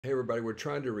Hey everybody, we're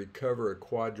trying to recover a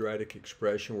quadratic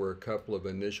expression where a couple of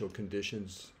initial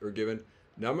conditions are given.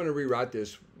 Now I'm going to rewrite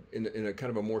this in a kind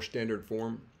of a more standard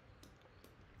form.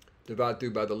 Divide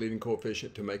through by the leading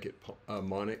coefficient to make it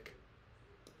monic.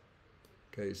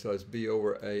 Okay, so it's b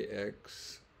over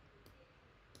ax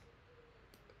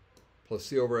plus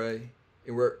c over a.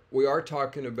 And we are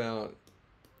talking about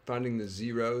finding the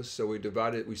zeros. So we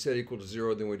divide it, we set equal to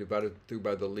 0, then we divide it through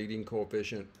by the leading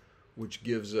coefficient, which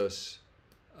gives us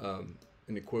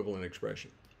an equivalent expression.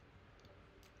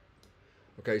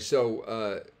 Okay,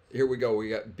 so here we go. We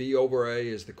got b over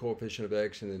a as the coefficient of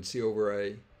x, and then c over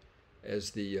a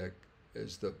as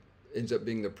ends up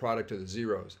being the product of the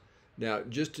zeros. Now,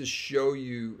 just to show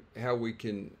you how we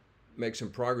can make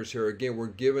some progress here, again, we're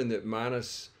given that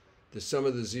minus the sum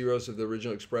of the zeros of the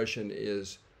original expression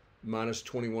is minus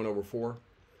 21 over 4.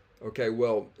 Okay,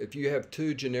 well, if you have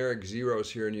two generic zeros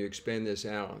here and you expand this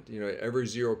out, you know, every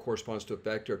zero corresponds to a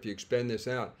factor. If you expand this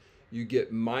out, you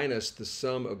get minus the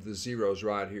sum of the zeros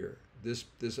right here.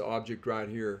 This object right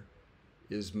here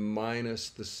is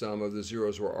minus the sum of the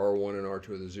zeros, where R1 and R2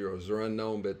 are the zeros. They're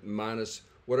unknown, but minus,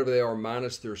 whatever they are,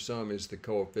 minus their sum is the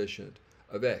coefficient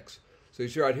of x. So you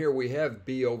see right here we have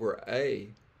b over a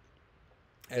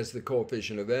as the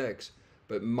coefficient of x,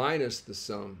 but minus the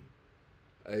sum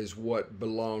is what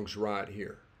belongs right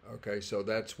here. Okay, so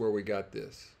that's where we got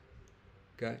this.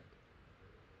 Okay.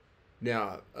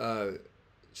 Now,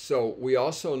 so we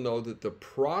also know that the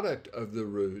product of the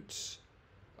roots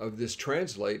of this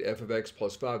translate, f of x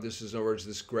plus 5, this is, in other words,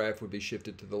 this graph would be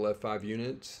shifted to the left 5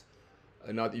 units.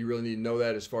 Not that you really need to know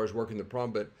that as far as working the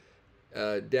problem,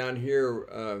 but down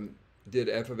here did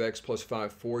f of x plus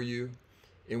 5 for you,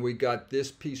 and we got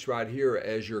this piece right here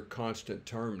as your constant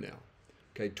term now.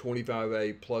 Okay,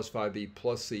 25a plus 5b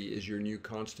plus c is your new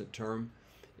constant term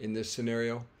in this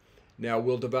scenario. Now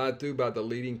we'll divide through by the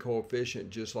leading coefficient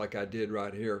just like I did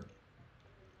right here.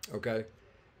 Okay,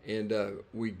 and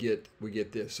we get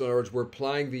this. So in other words, we're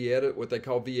applying Vieta, what they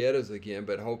call Vietas again,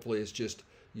 but hopefully it's just,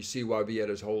 you see why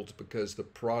Vietas holds, because the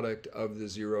product of the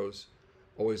zeros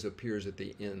always appears at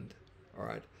the end. All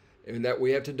right. And that we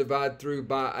have to divide through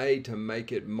by a to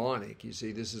make it monic. You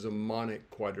see, this is a monic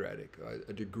quadratic,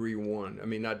 a degree 1. I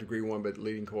mean, not degree 1, but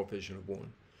leading coefficient of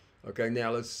 1. Okay,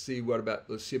 now let's see about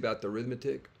the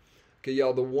arithmetic. Okay,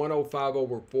 y'all, the 105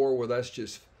 over 4, well, that's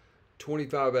just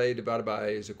 25a divided by a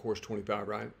is, of course, 25,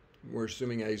 right? We're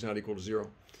assuming a is not equal to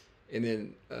 0. And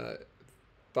then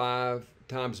 5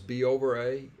 times b over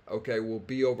a. Okay, well,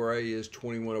 b over a is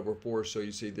 21 over 4, so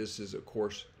you see this is, of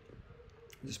course,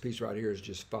 this piece right here is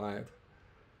just 5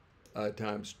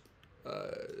 times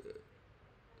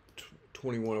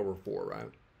 21 over 4, right?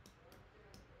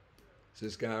 It's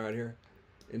this guy right here.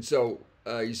 And so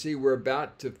you see we're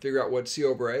about to figure out what c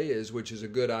over a is, which is a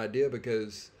good idea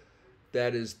because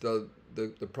that is the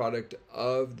product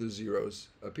of the zeros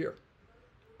up here.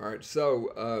 All right,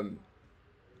 so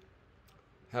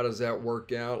how does that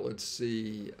work out? Let's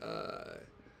see.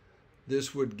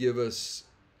 This would give us,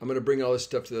 I'm going to bring all this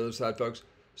stuff to the other side, folks.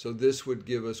 So this would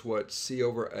give us what? C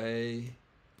over A.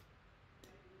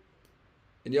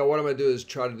 And what I'm going to do is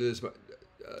try to do this.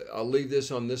 I'll leave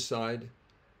this on this side,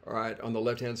 all right, on the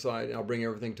left-hand side, and I'll bring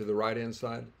everything to the right-hand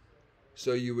side.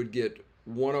 So you would get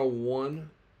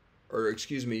 101, or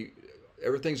excuse me,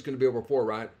 everything's going to be over 4,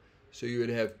 right? So you would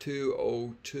have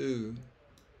 202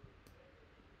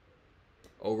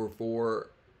 over 4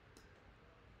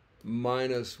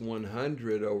 minus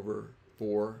 100 over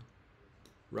 4,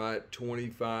 right?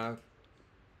 25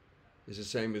 is the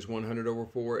same as 100 over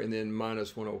 4, and then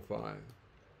minus 105.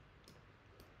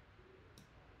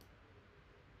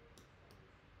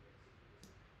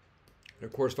 And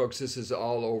of course, folks, this is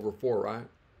all over 4, right?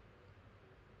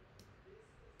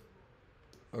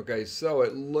 Okay, so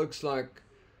it looks like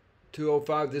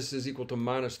 205, this is equal to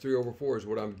minus 3 over 4 is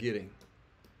what I'm getting.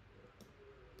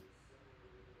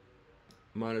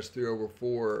 Minus 3 over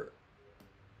 4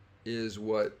 is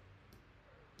what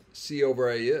c over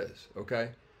a is, okay?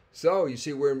 So you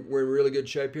see we're in really good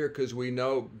shape here because we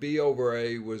know b over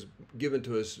a was given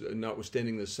to us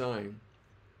notwithstanding the sign.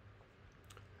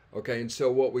 Okay, and so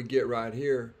what we get right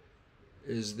here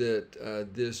is that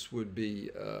this would be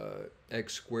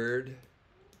x squared.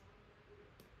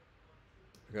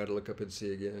 I got to look up and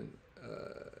see again.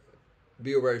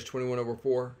 B over a is 21 over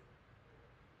 4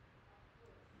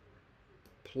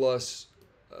 plus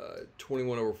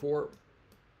 21 over 4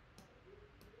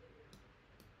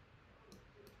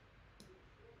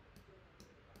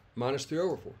 minus 3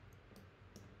 over 4.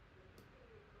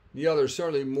 There's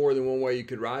certainly more than one way you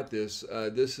could write this.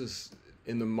 This is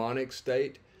in the monic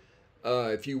state.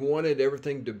 If you wanted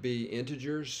everything to be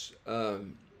integers,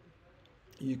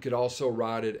 You could also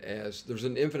write it as, there's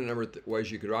an infinite number of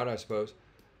ways you could write it, I suppose.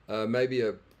 Maybe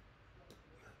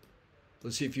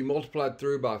let's see, if you multiplied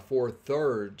through by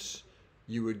 4/3,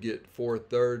 you would get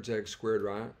 4/3 x squared,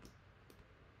 right?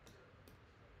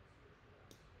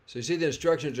 So you see the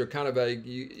instructions are kind of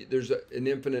vague. There's an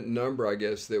infinite number, I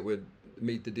guess, that would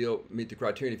meet the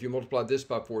criterion. If you multiply this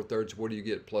by 4/3, what do you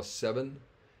get? Plus 7?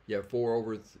 Yeah, 4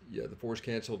 over, the 4's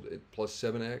canceled, plus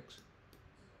 7x.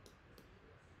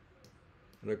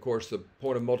 And of course, the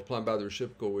point of multiplying by the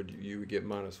reciprocal you would get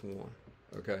 -1.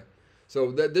 Okay,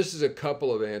 so this is a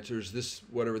couple of answers. This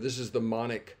is the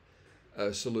monic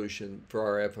solution for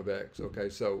our f of x. Okay,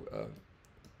 so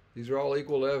these are all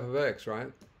equal to f of x,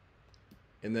 right?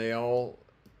 And they all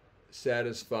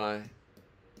satisfy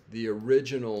the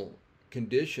original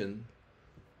condition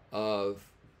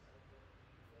of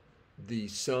the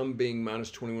sum being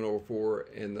 -21/4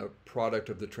 and the product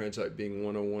of the translate being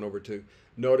 101/2.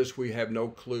 Notice we have no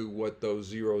clue what those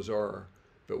zeros are,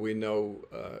 but we know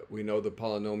the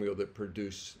polynomial that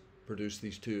produced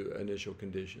these two initial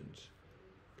conditions.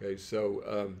 Okay,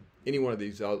 so any one of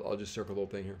these, I'll just circle the whole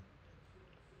thing here.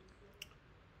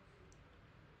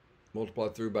 Multiply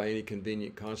through by any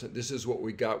convenient constant. This is what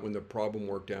we got when the problem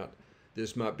worked out.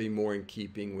 This might be more in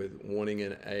keeping with wanting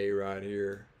an A right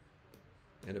here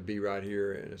and a B right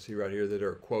here and a C right here that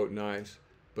are, quote, nice.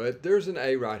 But there's an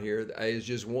A right here. The A is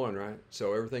just 1, right?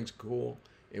 So everything's cool,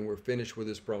 and we're finished with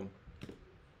this problem.